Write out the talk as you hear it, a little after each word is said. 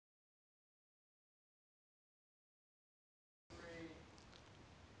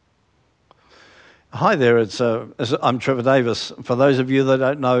Hi there, I'm Trevor Davis. For those of you that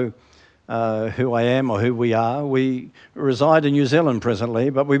don't know who I am or who we are, we reside in New Zealand presently,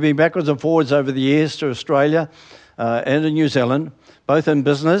 but we've been backwards and forwards over the years to Australia and in New Zealand, both in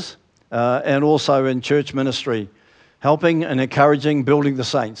business and also in church ministry, helping and encouraging, building the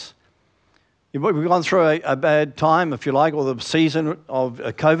saints. We've gone through a bad time, if you like, or the season of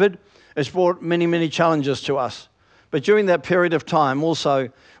COVID. It's brought many, many challenges to us. But during that period of time, also,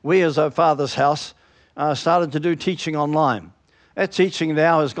 we as our Father's house started to do teaching online. That teaching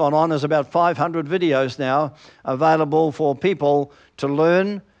now has gone on. There's about 500 videos now available for people to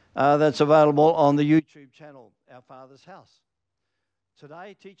learn. That's available on the YouTube channel, Our Father's House.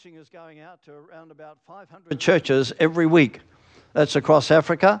 Today, teaching is going out to around about 500 churches every week. That's across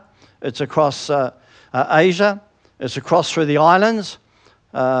Africa, it's across Asia, it's across through the islands,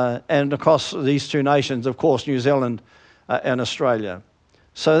 and across these two nations, of course, New Zealand and Australia.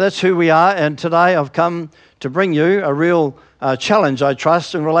 So that's who we are, and today I've come to bring you a real challenge, I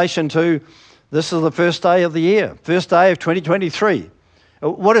trust, in relation to this is the first day of the year, first day of 2023.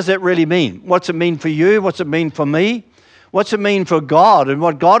 What does that really mean? What's it mean for you? What's it mean for me? What's it mean for God and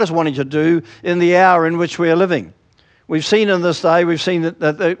what God is wanting to do in the hour in which we are living? We've seen in this day, we've seen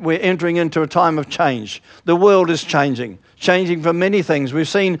that we're entering into a time of change. The world is changing for many things. We've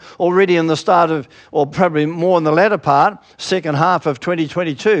seen already in the start of, or probably more in the latter part, second half of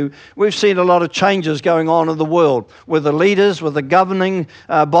 2022, we've seen a lot of changes going on in the world with the leaders, with the governing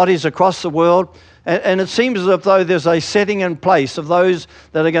bodies across the world. And it seems as if though there's a setting in place of those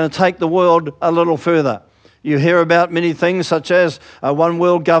that are going to take the world a little further. You hear about many things such as a one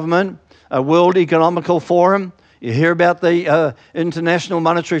world government, a World Economical Forum. You hear about the International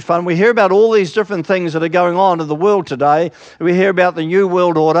Monetary Fund. We hear about all these different things that are going on in the world today. We hear about the New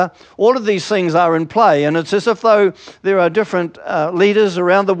World Order. All of these things are in play, and it's as if though there are different leaders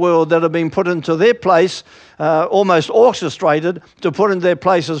around the world that have been put into their place, almost orchestrated to put in their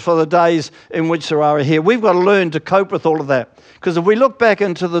places for the days in which there are here. We've got to learn to cope with all of that. Because if we look back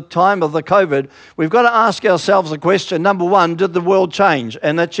into the time of the COVID, we've got to ask ourselves the question, number one, did the world change?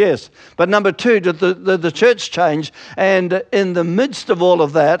 And that's yes. But number two, did the church change? And in the midst of all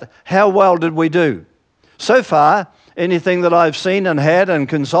of that, how well did we do? So far, anything that I've seen and had and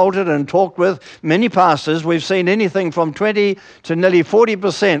consulted and talked with many pastors, we've seen anything from 20 to nearly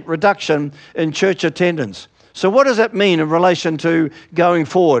 40% reduction in church attendance. So what does that mean in relation to going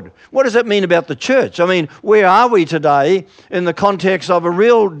forward? What does that mean about the church? I mean, where are we today in the context of a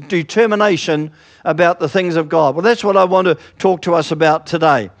real determination about the things of God? Well, that's what I want to talk to us about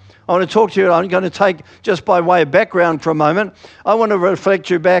today. I want to talk to you, I'm going to take, just by way of background for a moment, I want to reflect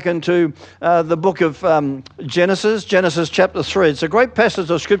you back into the book of Genesis chapter 3. It's a great passage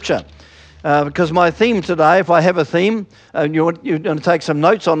of Scripture. Because my theme today, if I have a theme, and you're going to take some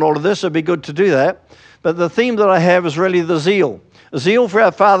notes on all of this, it'd be good to do that. But the theme that I have is really the zeal. Zeal for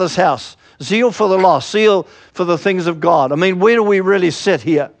our Father's house. Zeal for the lost. Zeal for the things of God. I mean, where do we really sit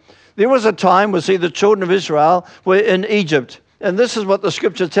here? There was a time, we see the children of Israel were in Egypt. And this is what the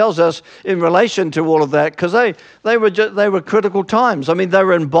Scripture tells us in relation to all of that, because they were critical times. I mean, they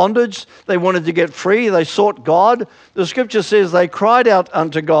were in bondage. They wanted to get free. They sought God. The Scripture says they cried out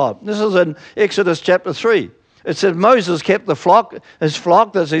unto God. This is in Exodus chapter 3. It said Moses kept his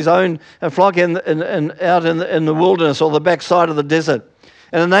flock, that's his own flock, out in the wilderness or the backside of the desert.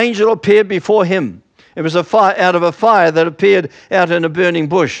 And an angel appeared before him. It was a fire out of a fire that appeared out in a burning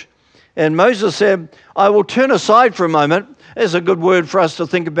bush. And Moses said, I will turn aside for a moment. There's a good word for us to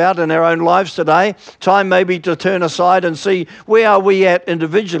think about in our own lives today. Time maybe to turn aside and see where are we at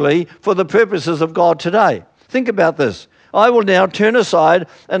individually for the purposes of God today. Think about this. I will now turn aside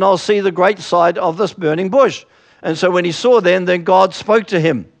and I'll see the great sight of this burning bush. And so when he saw then God spoke to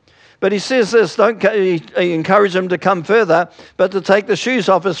him. But he says this, he encouraged him to come further, but to take the shoes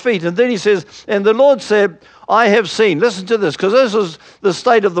off his feet. And then he says, and the Lord said, I have seen, listen to this, because this is the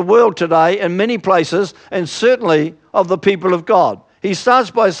state of the world today in many places, and certainly of the people of God. He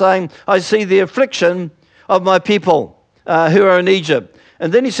starts by saying, I see the affliction of my people who are in Egypt.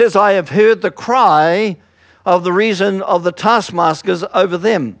 And then he says, I have heard the cry of the reason of the taskmasters over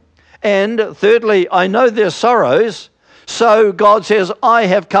them. And thirdly, I know their sorrows. So God says, I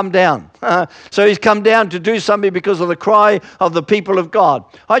have come down. So he's come down to do something because of the cry of the people of God.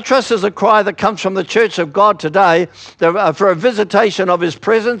 I trust there's a cry that comes from the church of God today for a visitation of his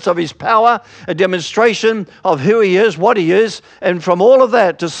presence, of his power, a demonstration of who he is, what he is, and from all of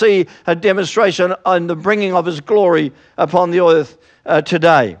that to see a demonstration on the bringing of his glory upon the earth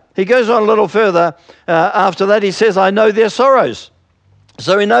today. He goes on a little further. After that, he says, I know their sorrows.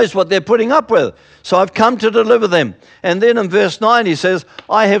 So he knows what they're putting up with. So I've come to deliver them. And then in verse 9 he says,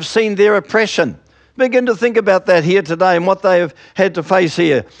 I have seen their oppression. Begin to think about that here today and what they have had to face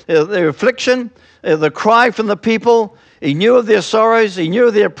here. Their affliction, the cry from the people. He knew of their sorrows. He knew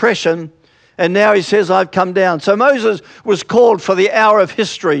of their oppression. And now he says, I've come down. So Moses was called for the hour of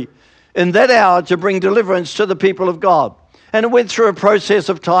history, in that hour to bring deliverance to the people of God. And it went through a process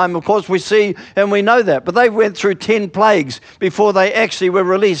of time. Of course, we see and we know that. But they went through 10 plagues before they actually were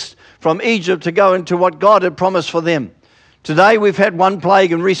released from Egypt to go into what God had promised for them. Today, we've had one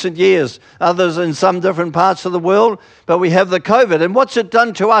plague in recent years, others in some different parts of the world, but we have the COVID. And what's it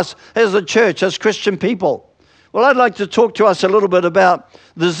done to us as a church, as Christian people? Well, I'd like to talk to us a little bit about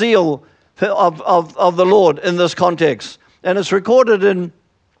the zeal of the Lord in this context. And it's recorded in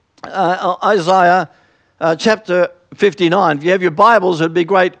Isaiah chapter 59. If you have your Bibles, it'd be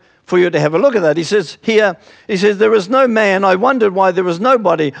great for you to have a look at that. He says here, there is no man. I wondered why there was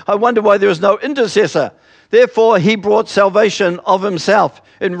nobody. I wondered why there was no intercessor. Therefore, he brought salvation of himself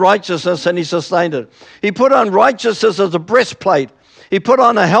in righteousness, and he sustained it. He put on righteousness as a breastplate. He put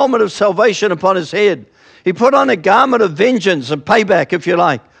on a helmet of salvation upon his head. He put on a garment of vengeance and payback, if you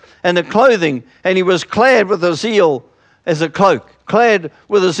like, and a clothing, and he was clad with a zeal as a cloak. Clad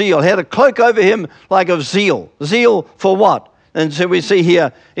with a zeal. He had a cloak over him like of zeal. Zeal for what? And so we see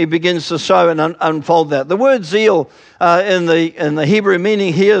here, he begins to show and unfold that. The word zeal in the Hebrew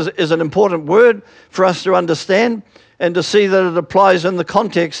meaning here is an important word for us to understand and to see that it applies in the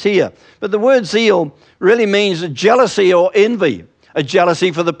context here. But the word zeal really means jealousy or envy. A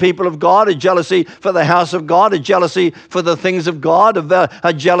jealousy for the people of God, a jealousy for the house of God, a jealousy for the things of God,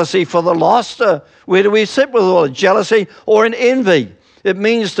 a jealousy for the lost. Where do we sit with all? A jealousy or an envy? It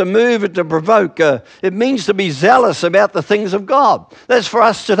means to move and to provoke. It means to be zealous about the things of God. That's for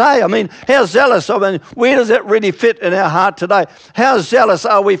us today. I mean, how zealous? I mean, where does that really fit in our heart today? How zealous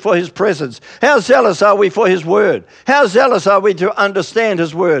are we for His presence? How zealous are we for His word? How zealous are we to understand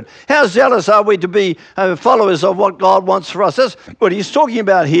His word? How zealous are we to be followers of what God wants for us? That's what He's talking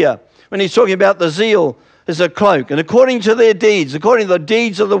about here when He's talking about the zeal is a cloak. And according to their deeds, according to the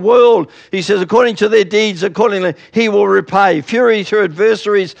deeds of the world, he says, according to their deeds, accordingly, he will repay fury to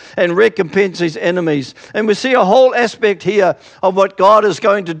adversaries and recompense his enemies. And we see a whole aspect here of what God is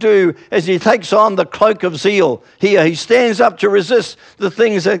going to do as he takes on the cloak of zeal. Here, he stands up to resist the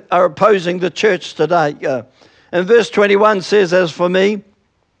things that are opposing the church today. And verse 21 says, as for me,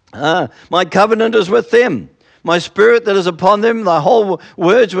 my covenant is with them. My spirit that is upon them, the whole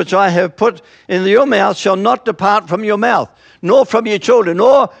words which I have put in your mouth shall not depart from your mouth, nor from your children,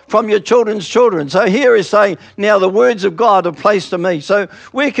 nor from your children's children. So here he's saying, now the words of God are placed to me. So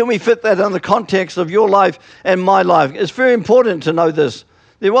where can we fit that in the context of your life and my life? It's very important to know this.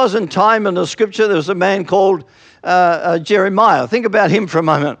 There was in time in the scripture, there was a man called Jeremiah. Think about him for a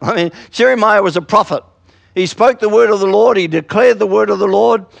moment. I mean, Jeremiah was a prophet. He spoke the word of the Lord. He declared the word of the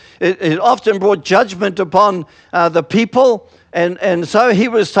Lord. It often brought judgment upon the people. And so he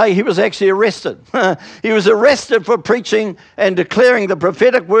was actually arrested. He was arrested for preaching and declaring the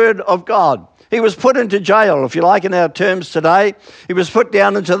prophetic word of God. He was put into jail, if you like, in our terms today. He was put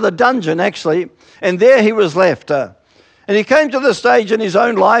down into the dungeon, actually. And there he was left. And he came to the stage in his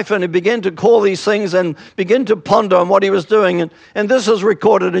own life and he began to call these things and begin to ponder on what he was doing. And this is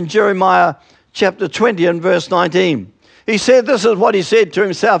recorded in Jeremiah chapter 20 and verse 19. He said, this is what he said to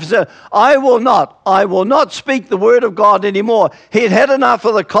himself. He said, I will not speak the word of God anymore. He had had enough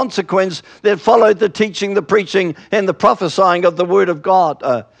of the consequence that followed the teaching, the preaching, and the prophesying of the word of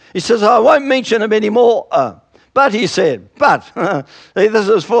God. He says, I won't mention him anymore. But he said, this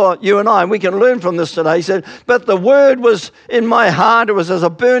is for you and I, and we can learn from this today. He said, but the word was in my heart, it was as a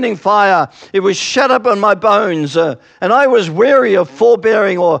burning fire. It was shut up in my bones, and I was weary of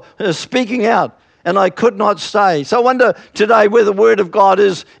forbearing or speaking out, and I could not stay. So I wonder today where the word of God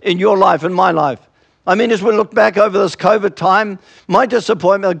is in your life and my life. I mean, as we look back over this COVID time, my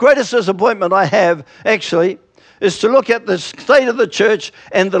disappointment, the greatest disappointment I have actually, is to look at the state of the church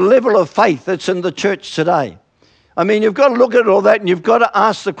and the level of faith that's in the church today. I mean, you've got to look at all that and you've got to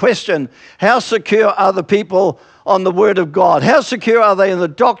ask the question, how secure are the people on the Word of God? How secure are they in the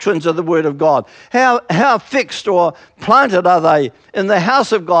doctrines of the Word of God? How fixed or planted are they in the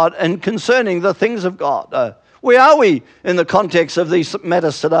house of God and concerning the things of God? Where are we in the context of these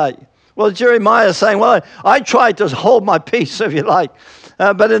matters today? Well, Jeremiah is saying, well, I tried to hold my peace, if you like.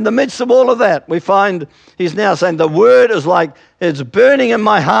 But in the midst of all of that, we find he's now saying the Word is like, it's burning in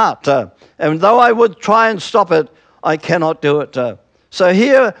my heart. And though I would try and stop it, I cannot do it. So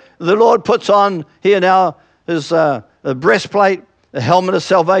here the Lord puts on here now his breastplate, the helmet of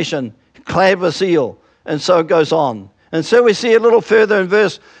salvation, clad with zeal, and so it goes on. And so we see a little further in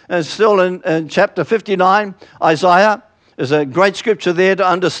verse, and still in chapter 59, Isaiah There's a great scripture there to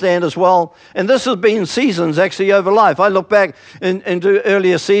understand as well. And this has been seasons actually over life. I look back into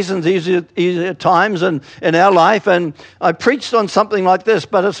earlier seasons, easier times in our life, and I preached on something like this,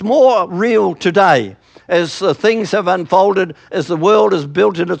 but it's more real today. As things have unfolded, as the world has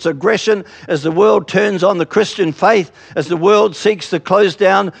built in its aggression, as the world turns on the Christian faith, as the world seeks to close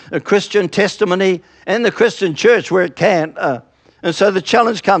down a Christian testimony and the Christian church where it can. And so the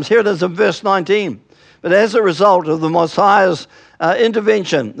challenge comes. Here it is in verse 19. But as a result of the Messiah's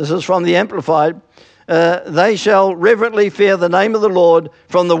intervention, this is from the Amplified, they shall reverently fear the name of the Lord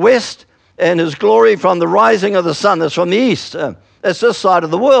from the west and his glory from the rising of the sun. That's from the east. That's this side of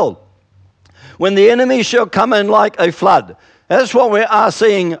the world. When the enemy shall come in like a flood. That's what we are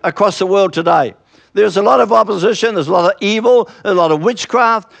seeing across the world today. There's a lot of opposition, there's a lot of evil, a lot of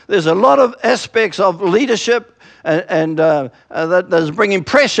witchcraft, there's a lot of aspects of leadership and that is bringing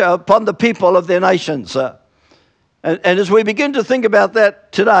pressure upon the people of their nations. And as we begin to think about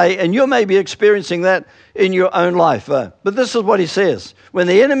that today, and you may be experiencing that in your own life, but this is what he says. When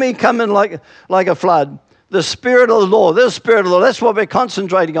the enemy come in like a flood, the Spirit of the Lord, that's what we're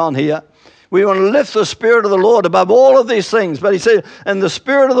concentrating on here. We want to lift the Spirit of the Lord above all of these things. But he said, and the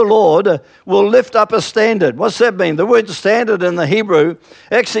Spirit of the Lord will lift up a standard. What's that mean? The word standard in the Hebrew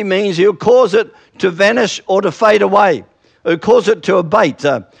actually means he'll cause it to vanish or to fade away. He'll cause it to abate.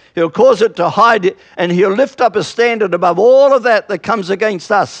 He'll cause it to hide, and he'll lift up a standard above all of that comes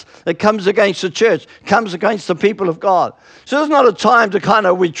against us, that comes against the church, comes against the people of God. So it's not a time to kind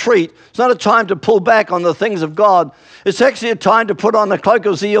of retreat. It's not a time to pull back on the things of God. It's actually a time to put on the cloak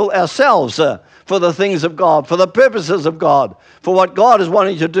of zeal ourselves for the things of God, for the purposes of God, for what God is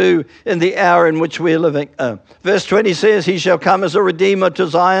wanting to do in the hour in which we are living. Verse 20 says, he shall come as a redeemer to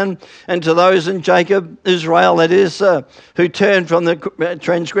Zion and to those in Jacob, Israel, that is, who turn from the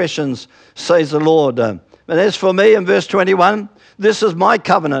transgressions, says the Lord. But as for me, in verse 21, this is my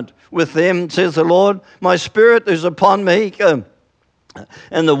covenant with them, says the Lord. My Spirit is upon me,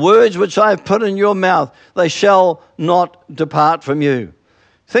 and the words which I have put in your mouth, they shall not depart from you.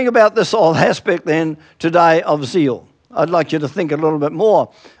 Think about this whole aspect then today of zeal. I'd like you to think a little bit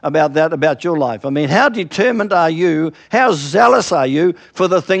more about that, about your life. I mean, how determined are you, how zealous are you for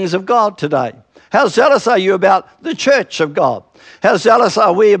the things of God today? How zealous are you about the church of God? How zealous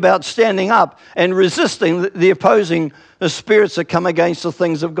are we about standing up and resisting the opposing spirits that come against the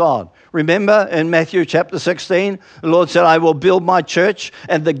things of God? Remember in Matthew chapter 16, the Lord said, I will build my church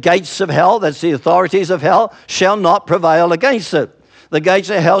and the gates of hell, that's the authorities of hell, shall not prevail against it. The gates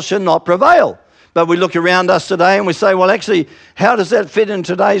of hell shall not prevail. But we look around us today and we say, well, actually, how does that fit in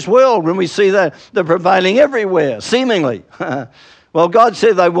today's world when we see that they're prevailing everywhere, seemingly? Well, God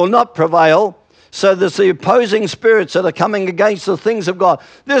said they will not prevail. So there's the opposing spirits that are coming against the things of God.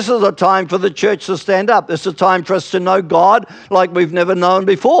 This is a time for the church to stand up. This is a time for us to know God like we've never known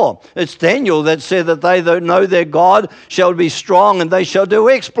before. It's Daniel that said that they that know their God shall be strong and they shall do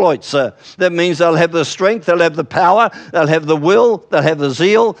exploits. That means they'll have the strength, they'll have the power, they'll have the will, they'll have the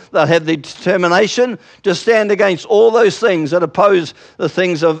zeal, they'll have the determination to stand against all those things that oppose the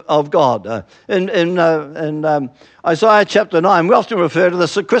things of God. In Isaiah chapter 9, we often refer to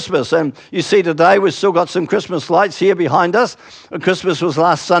this at Christmas, and you see today we've still got some Christmas lights here behind us. Christmas was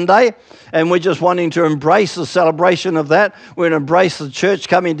last Sunday, and we're just wanting to embrace the celebration of that. We're going to embrace the church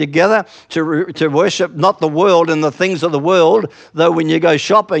coming together to worship not the world and the things of the world, though when you go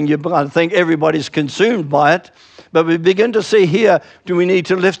shopping, you think everybody's consumed by it. But we begin to see here, do we need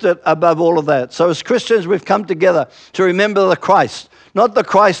to lift it above all of that? So as Christians, we've come together to remember the Christ. Not the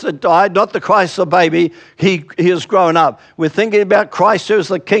Christ that died, not the Christ the baby. He has grown up. We're thinking about Christ who's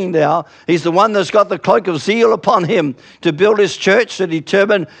the King now. He's the one that's got the cloak of zeal upon him to build his church, to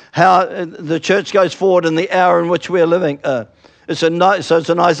determine how the church goes forward in the hour in which we're living. It's in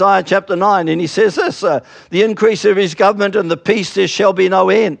Isaiah chapter 9, and he says this, the increase of his government and the peace there shall be no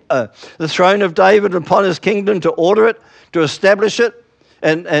end. The throne of David upon his kingdom to order it, to establish it,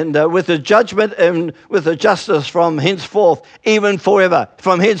 and with the judgment and with the justice from henceforth, even forever.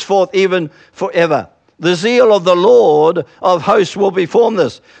 From henceforth, even forever. The zeal of the Lord of hosts will perform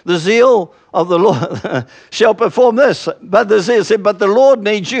this. The zeal of the Lord shall perform this. But the Lord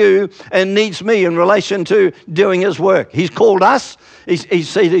needs you and needs me in relation to doing his work. He's called us. He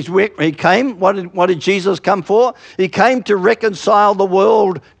came. What did Jesus come for? He came to reconcile the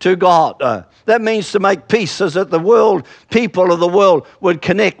world to God. That means to make peace, so that the world, people of the world, would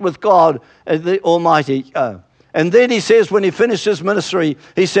connect with God, the Almighty. And then he says, when he finished his ministry,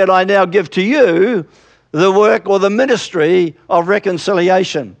 he said, I now give to you the work or the ministry of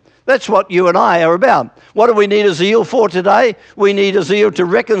reconciliation. That's what you and I are about. What do we need a zeal for today? We need a zeal to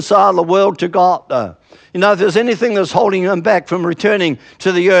reconcile the world to God. If there's anything that's holding them back from returning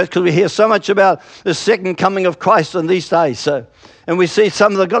to the earth, because we hear so much about the second coming of Christ in these days. And we see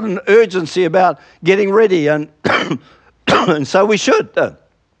some of them got an urgency about getting ready, and, and so we should.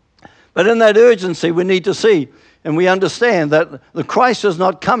 But in that urgency, we need to see and we understand that the Christ is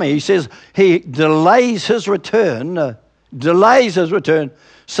not coming. He says he delays his return,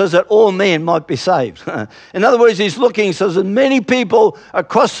 so that all men might be saved. In other words, he's looking so that many people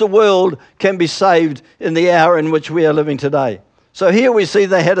across the world can be saved in the hour in which we are living today. So here we see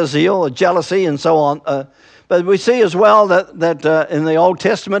they had a zeal, a jealousy, and so on. But we see as well that in the Old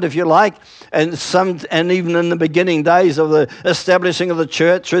Testament, if you like, and even in the beginning days of the establishing of the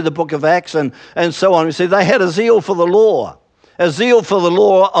church through the book of Acts and so on, we see they had a zeal for the law,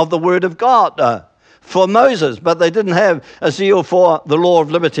 of the Word of God. For Moses, but they didn't have a zeal for the law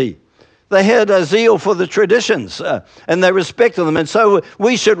of liberty. They had a zeal for the traditions, and they respected them, and so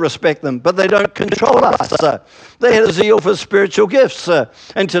we should respect them, but they don't control us. They had a zeal for spiritual gifts,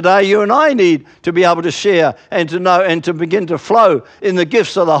 and today you and I need to be able to share and to know and to begin to flow in the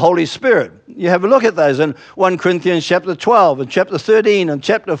gifts of the Holy Spirit. You have a look at those in 1 Corinthians chapter 12 and chapter 13 and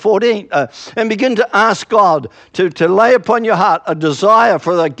chapter 14, and begin to ask God to lay upon your heart a desire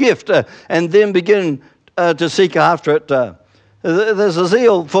for the gift, and then begin to seek after it. There's a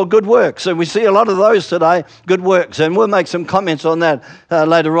zeal for good works, and we see a lot of those today, good works, and we'll make some comments on that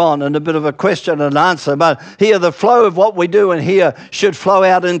later on in a bit of a question and answer. But here, the flow of what we do in here should flow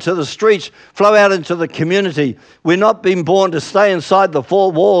out into the streets, flow out into the community. We're not being born to stay inside the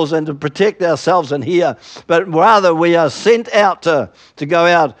four walls and to protect ourselves in here, but rather we are sent out to go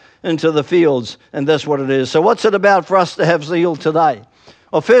out into the fields, and that's what it is. So what's it about for us to have zeal today?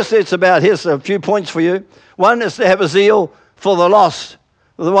 Well, firstly, it's about, here's a few points for you. One is to have a zeal for the lost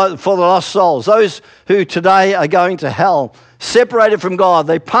souls, those who today are going to hell, separated from God.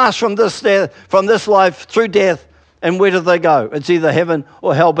 They pass from this life through death, and where do they go? It's either heaven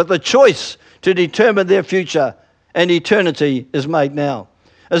or hell. But the choice to determine their future and eternity is made now.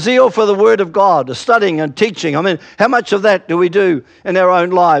 A zeal for the Word of God, studying and teaching. I mean, how much of that do we do in our own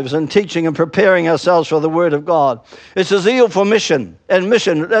lives, and teaching and preparing ourselves for the Word of God? It's a zeal for mission, and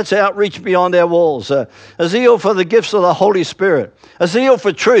mission, that's outreach beyond our walls. A zeal for the gifts of the Holy Spirit. A zeal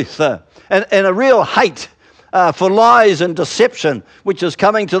for truth, and a real hate for lies and deception, which is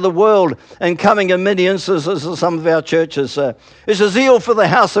coming to the world and coming in many instances in some of our churches. It's a zeal for the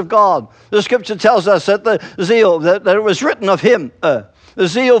house of God. The Scripture tells us that the zeal, that it was written of him, the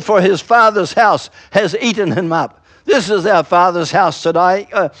zeal for his Father's house has eaten him up. This is our Father's house today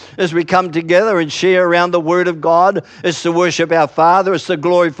as we come together and share around the Word of God. It's to worship our Father, it's to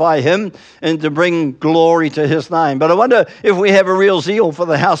glorify him and to bring glory to his name. But I wonder if we have a real zeal for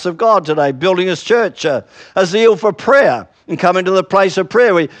the house of God today, building his church, a zeal for prayer and coming to the place of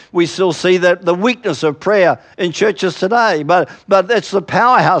prayer. We still see that the weakness of prayer in churches today, but it's the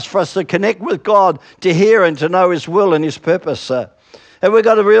powerhouse for us to connect with God, to hear and to know his will and his purpose. And we've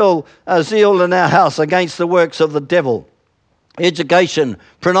got a real zeal in our house against the works of the devil. Education,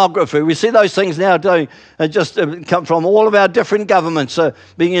 pornography. We see those things now just come from all of our different governments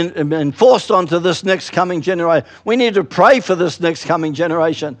being enforced onto this next coming generation. We need to pray for this next coming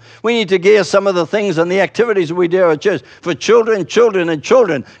generation. We need to gear some of the things and the activities we do at church for children,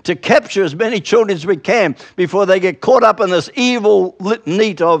 to capture as many children as we can before they get caught up in this evil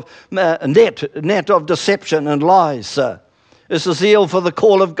net of deception and lies. It's a zeal for the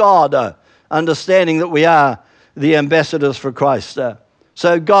call of God, understanding that we are the ambassadors for Christ.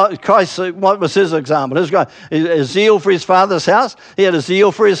 So Christ, what was his example? His zeal for his Father's house. He had a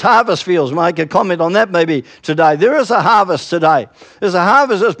zeal for his harvest fields. Make a comment on that maybe today. There is a harvest today. There's a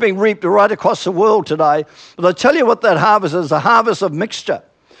harvest that's being reaped right across the world today. But I'll tell you what that harvest is, a harvest of mixture.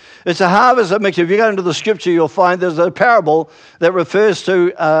 It's a harvest of mixture. If you go into the Scripture, you'll find there's a parable that refers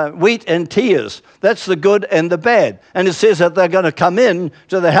to wheat and tears. That's the good and the bad. And it says that they're going to come in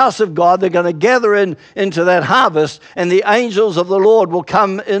to the house of God. They're going to gather into that harvest, and the angels of the Lord will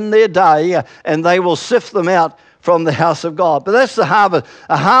come in their day, and they will sift them out from the house of God. But that's the harvest.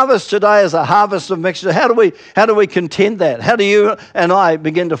 A harvest today is a harvest of mixture. How do we contend that? How do you and I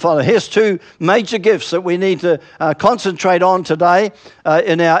begin to follow? Here's two major gifts that we need to concentrate on today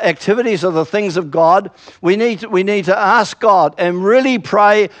in our activities of the things of God. We need to ask God and really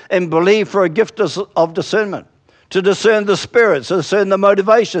pray and believe for a gift of discernment, to discern the spirits, to discern the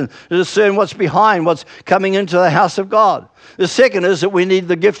motivation, to discern what's behind, what's coming into the house of God. The second is that we need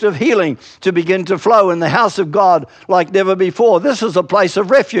the gift of healing to begin to flow in the house of God like never before. This is a place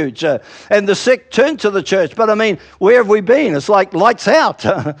of refuge. And the sick turn to the church. But I mean, where have we been? It's like lights out.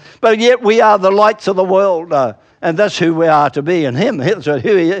 But yet we are the lights of the world. And that's who we are to be in Him. That's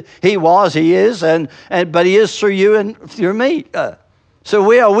who He was, He is, but He is through you and through me. So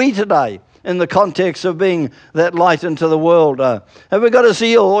where are we today in the context of being that light into the world? Have we got a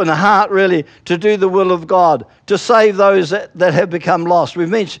zeal and a heart really to do the will of God, to save those that have become lost? We've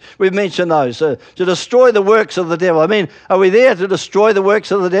mentioned those, to destroy the works of the devil. I mean, are we there to destroy the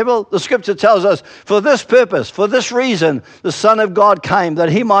works of the devil? The Scripture tells us, for this purpose, for this reason, the Son of God came, that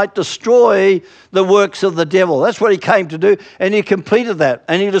He might destroy the works of the devil. That's what He came to do, and He completed that.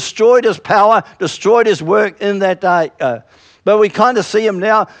 And He destroyed his power, destroyed his work in that day. But we kind of see Him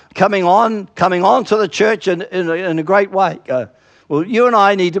now coming on to the church in a great way. Well, you and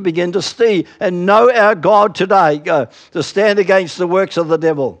I need to begin to see and know our God today, to stand against the works of the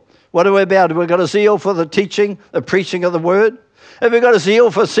devil. What are we about? Have we got a zeal for the teaching, the preaching of the word? Have we got a zeal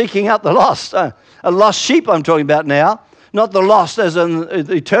for seeking out the lost? A lost sheep I'm talking about now. Not the lost as in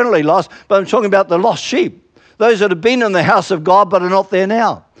eternally lost, but I'm talking about the lost sheep. Those that have been in the house of God but are not there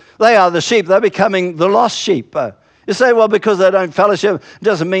now. They are the sheep. They're becoming the lost sheep. You say, well, because they don't fellowship, it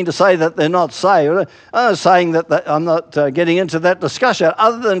doesn't mean to say that they're not saved. I'm not saying that I'm not getting into that discussion,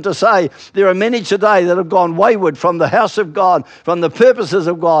 other than to say there are many today that have gone wayward from the house of God, from the purposes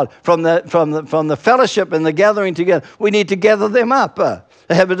of God, from the fellowship and the gathering together. We need to gather them up,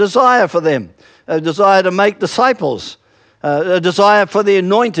 have a desire for them, a desire to make disciples, a desire for the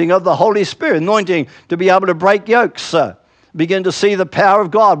anointing of the Holy Spirit, anointing to be able to break yokes, begin to see the power of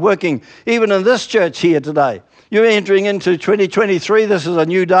God working even in this church here today. You're entering into 2023. This is a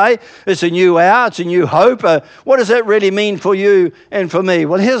new day. It's a new hour. It's a new hope. What does that really mean for you and for me?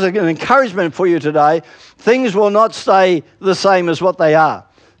 Well, here's an encouragement for you today. Things will not stay the same as what they are.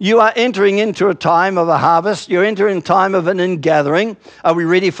 You are entering into a time of a harvest. You're entering a time of an ingathering. Are we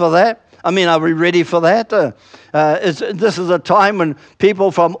ready for that? Are we ready for that? This is a time when people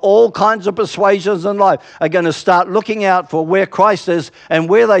from all kinds of persuasions in life are going to start looking out for where Christ is and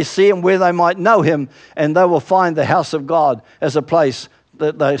where they see Him, where they might know Him, and they will find the house of God as a place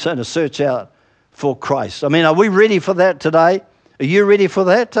that they're going to search out for Christ. Are we ready for that today? Are you ready for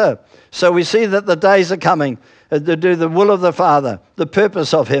that? So we see that the days are coming to do the will of the Father, the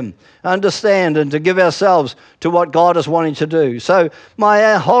purpose of Him, understand and to give ourselves to what God is wanting to do. So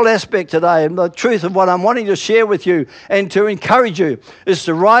my whole aspect today and the truth of what I'm wanting to share with you and to encourage you is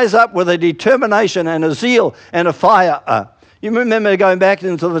to rise up with a determination and a zeal and a fire. You remember going back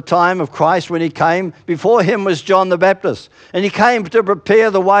into the time of Christ when He came. Before Him was John the Baptist. And He came to prepare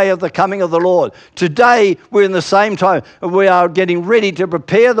the way of the coming of the Lord. Today, we're in the same time. We are getting ready to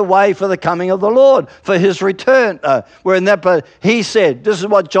prepare the way for the coming of the Lord, for His return. We're in that, but He said, this is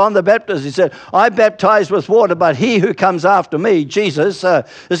what John the Baptist, he said, I baptize with water, but He who comes after me, Jesus,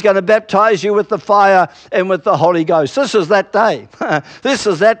 is going to baptize you with the fire and with the Holy Ghost. This is that day. This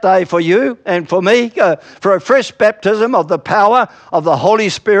is that day for you and for me, for a fresh baptism of the power of the Holy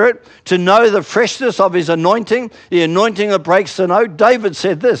Spirit, to know the freshness of His anointing, the anointing that breaks the yoke. David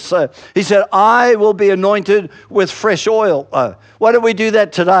said this. He said, I will be anointed with fresh oil. Why don't we do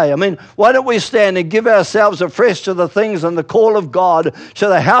that today? Why don't we stand and give ourselves afresh to the things and the call of God, to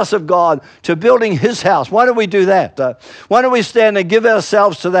the house of God, to building His house? Why don't we do that? Why don't we stand and give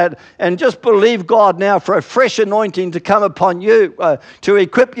ourselves to that and just believe God now for a fresh anointing to come upon you, to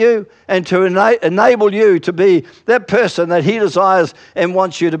equip you and to enable you to be that person that He desires and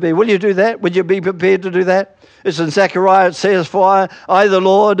wants you to be. Will you do that? Would you be prepared to do that? It's in Zechariah, it says, for I, the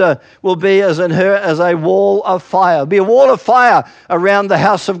Lord, will be as in her as a wall of fire. Be a wall of fire around the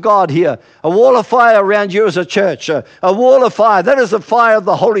house of God here. A wall of fire around you as a church. A wall of fire. That is the fire of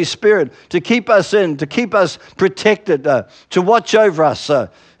the Holy Spirit to keep us in, to keep us protected, to watch over us.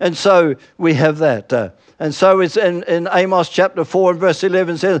 And so we have that. And so it's in Amos chapter 4 and verse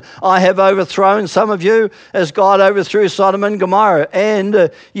 11 says, I have overthrown some of you as God overthrew Sodom and Gomorrah, and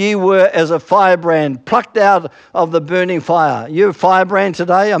ye were as a firebrand plucked out of the burning fire. You a firebrand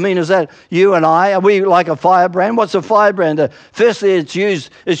today? Is that you and I? Are we like a firebrand? What's a firebrand? Firstly, it's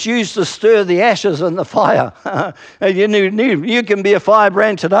used to stir the ashes in the fire. And you can be a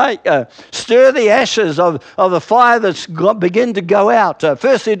firebrand today. Stir the ashes of the fire that's begin to go out.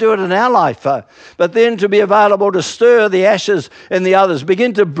 Firstly, do it in our life, but then to be available to stir the ashes in the others.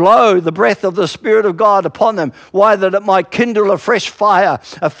 Begin to blow the breath of the Spirit of God upon them. Why? That it might kindle a fresh fire,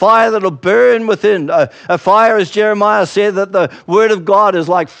 a fire that will burn within. A fire, as Jeremiah said, that the Word of God is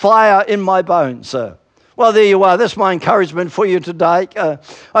like fire in my bones. What Well, there you are. That's my encouragement for you today.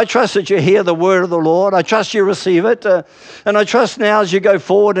 I trust that you hear the word of the Lord. I trust you receive it. And I trust now as you go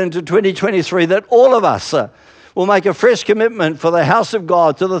forward into 2023 that all of us will make a fresh commitment for the house of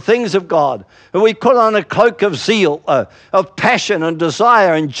God, to the things of God. And we put on a cloak of zeal, of passion and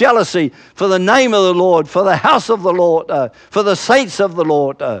desire and jealousy for the name of the Lord, for the house of the Lord, for the saints of the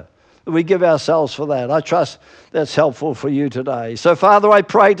Lord. We give ourselves for that. I trust that's helpful for you today. So, Father, I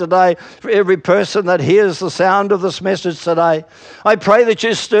pray today for every person that hears the sound of this message today. I pray that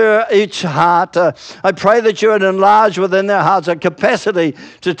you stir each heart. I pray that you would enlarge within their hearts a capacity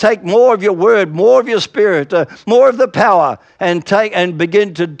to take more of your word, more of your spirit, more of the power, and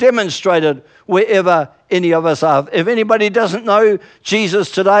begin to demonstrate it wherever any of us are. If anybody doesn't know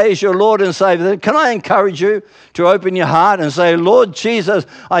Jesus today as your Lord and Savior, then can I encourage you to open your heart and say, Lord Jesus,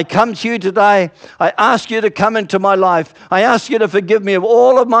 I come to you today. I ask you to come into my life. I ask you to forgive me of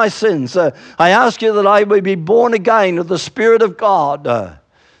all of my sins. I ask you that I may be born again of the Spirit of God,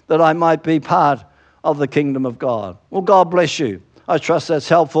 that I might be part of the kingdom of God. Well, God bless you. I trust that's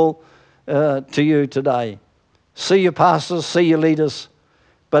helpful to you today. See your pastors, see your leaders,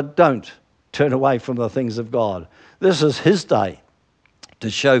 but don't turn away from the things of God. This is his day to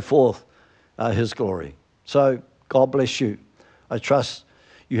show forth his glory. So God bless you. I trust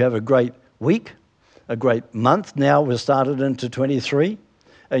you have a great week, a great month. Now we're started into 23,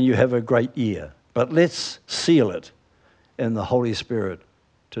 and you have a great year. But let's seal it in the Holy Spirit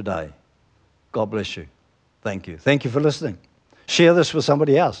today. God bless you. Thank you. Thank you for listening. Share this with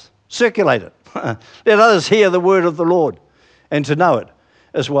somebody else. Circulate it. Let others hear the word of the Lord and to know it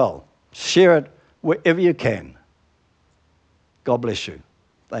as well. Share it wherever you can. God bless you.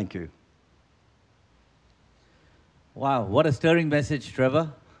 Thank you. Wow, what a stirring message,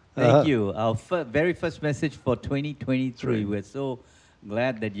 Trevor. Thank you. Our very first message for 2023. We're so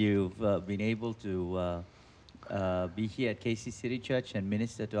glad that you've been able to be here at KC City Church and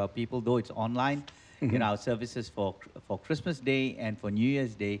minister to our people, though it's online. You know, our services for Christmas Day and for New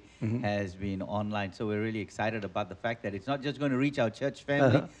Year's Day has been online. So we're really excited about the fact that it's not just going to reach our church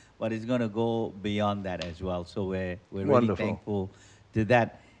family, but it's going to go beyond that as well. So we're really thankful to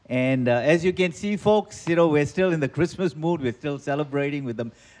that. And as you can see, folks, you know, we're still in the Christmas mood. We're still celebrating with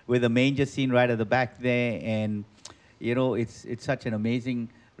the manger scene right at the back there. And, you know, it's such an amazing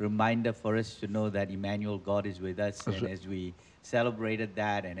reminder for us to know that Emmanuel, God is with us. And as we celebrated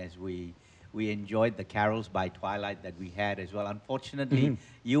that and as we enjoyed the carols by twilight that we had as well. Unfortunately,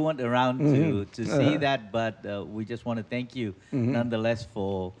 you weren't around to see that, but we just want to thank you nonetheless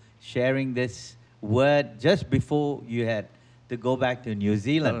for sharing this word just before you had to go back to New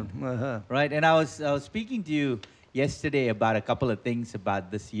Zealand, right? And I was speaking to you yesterday about a couple of things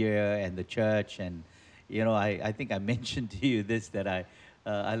about this year and the church, and you know, I think I mentioned to you this, that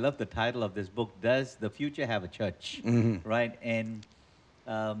I love the title of this book, Does the Future Have a Church? Right? And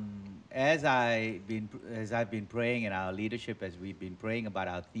as I've been praying, and our leadership, as we've been praying about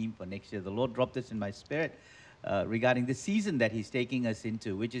our theme for next year, the Lord dropped this in my spirit regarding the season that He's taking us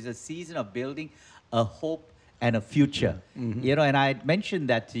into, which is a season of building a hope and a future. You know, and I had mentioned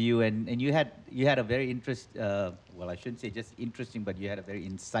that to you, and you had a very well, I shouldn't say just interesting, but you had a very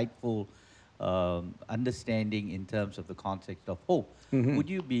insightful understanding in terms of the context of hope. Would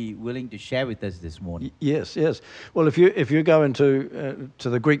you be willing to share with us this morning? Yes. Well, if you go into to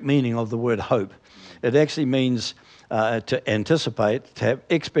the Greek meaning of the word hope, it actually means to anticipate, to have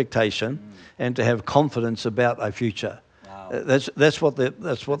expectation, and to have confidence about a future. Wow. That's what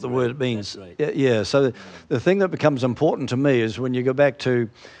the word means. Right. Yeah. So the thing that becomes important to me is when you go back to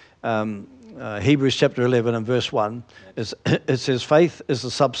Hebrews chapter 11 and verse 1, it says, faith is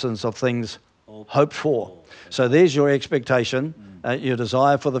the substance of things hoped for. So there's your expectation. Your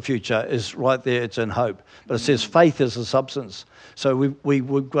desire for the future is right there. It's in hope. But it says faith is the substance. So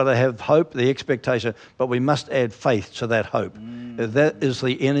we've got to have hope, the expectation, but we must add faith to that hope. That is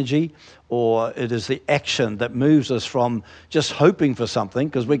the energy, or it is the action that moves us from just hoping for something,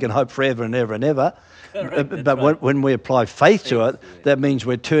 because we can hope forever and ever and ever. But when we apply faith to it, that means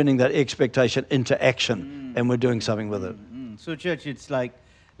we're turning that expectation into action, and we're doing something with it. So, church, it's like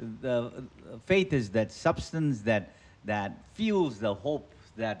the faith is that substance that fuels the hope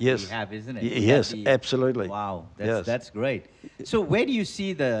that we have, isn't it? Yes, absolutely. Wow, that's great. So, where do you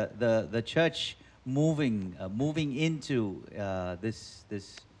see the church moving into this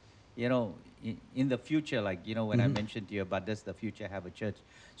you know, in the future? Like, you know, when I mentioned to you about does the future have a church?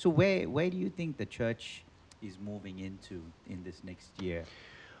 So, where do you think the church is moving into in this next year?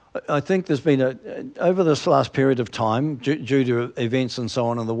 I think there's been over this last period of time, due to events and so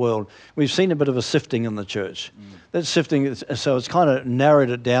on in the world, we've seen a bit of a sifting in the church. That sifting, so it's kind of narrowed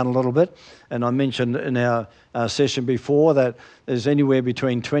it down a little bit. And I mentioned in our session before that there's anywhere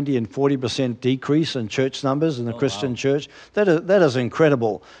between 20 and 40% decrease in church numbers in the Christian church. That is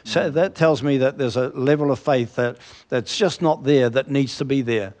incredible. So that tells me that there's a level of faith that's just not there, that needs to be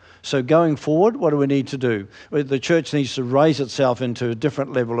there. So going forward, what do we need to do? The church needs to raise itself into a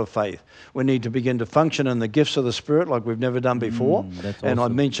different level of faith. We need to begin to function in the gifts of the Spirit like we've never done before. And I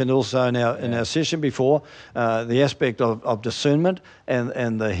mentioned also in our session before the aspect of discernment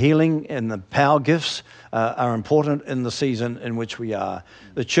and the healing and the power gifts are important in the season in which we are.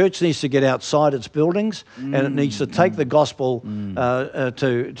 The church needs to get outside its buildings and it needs to take the gospel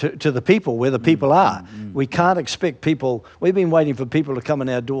to the people, where the people are. We can't expect people. We've been waiting for people to come in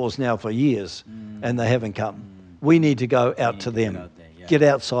our doors now for years and they haven't come. We need to go out to them. Get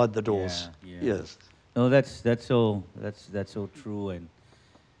outside the doors. Yes. No, that's so true,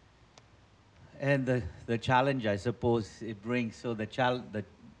 and the challenge, I suppose, it brings. So the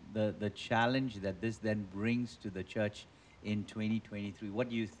challenge that this then brings to the church in 2023. What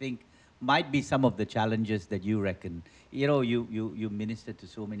do you think might be some of the challenges that you reckon? You know, you minister to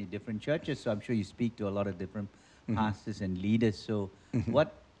so many different churches, so I'm sure you speak to a lot of different pastors and leaders. So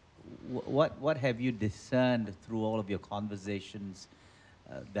what have you discerned through all of your conversations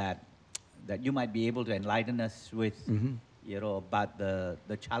that you might be able to enlighten us with, you know, about the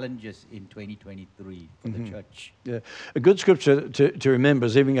challenges in 2023 for the church? Yeah, a good scripture to remember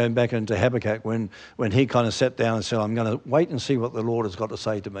is even going back into Habakkuk when he kind of sat down and said, I'm going to wait and see what the Lord has got to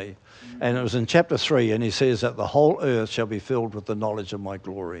say to me. And it was in chapter 3, and he says that the whole earth shall be filled with the knowledge of my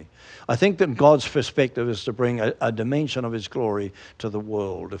glory. I think that God's perspective is to bring a dimension of his glory to the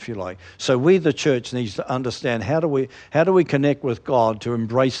world, if you like. So we, the church, needs to understand how do we connect with God to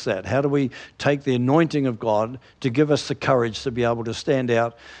embrace that? How do we take the anointing of God to give us the courage to be able to stand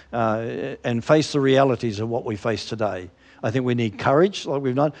out and face the realities of what we face today? I think we need courage, like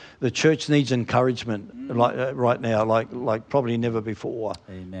we've done. The church needs encouragement right now, like probably never before.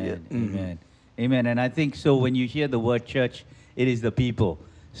 Amen. Yeah. Amen. Amen. And I think so when you hear the word church, it is the people.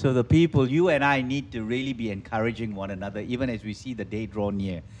 So the people, you and I need to really be encouraging one another, even as we see the day draw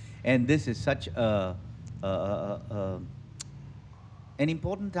near. And this is such an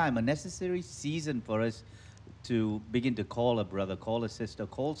important time, a necessary season for us to begin to call a brother, call a sister,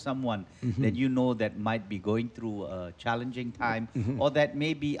 call someone that you know that might be going through a challenging time or that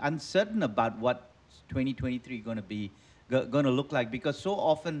may be uncertain about what 2023 going to look like. Because so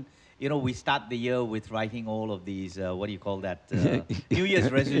often, you know, we start the year with writing all of these, what do you call that? New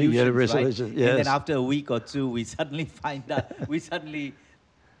Year's resolutions, right? Yes. And then after a week or two, we suddenly find out, we suddenly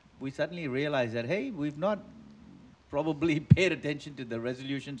realize that, hey, we've not probably paid attention to the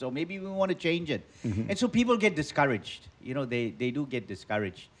resolutions, or maybe we want to change it. And so people get discouraged. You know, they do get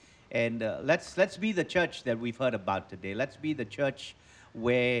discouraged. And let's be the church that we've heard about today. Let's be the church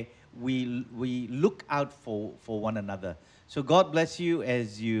where we look out for one another. So God bless you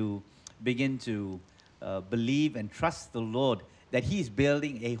as you begin to believe and trust the Lord that He's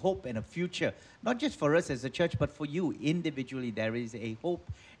building a hope and a future, not just for us as a church, but for you individually. There is a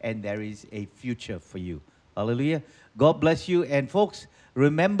hope and there is a future for you. Hallelujah. God bless you. And folks,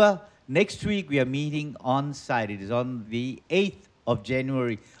 remember, next week we are meeting on site. It is on the 8th of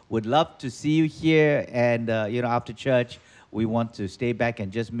January. Would love to see you here. And, you know, after church, we want to stay back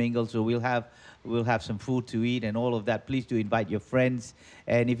and just mingle. So we'll have some food to eat and all of that. Please do invite your friends.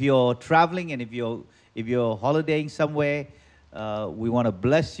 And if you're traveling and if you're holidaying somewhere, we want to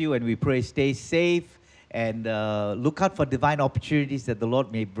bless you and we pray stay safe and look out for divine opportunities that the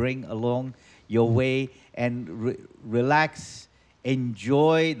Lord may bring along your way, and relax,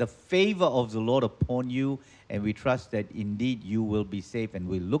 enjoy the favor of the Lord upon you, and we trust that indeed you will be safe, and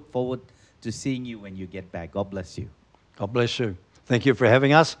we look forward to seeing you when you get back. God bless you. God bless you. Thank you for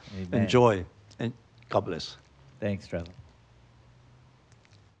having us. Amen. Enjoy, and God bless. Thanks, Trevor.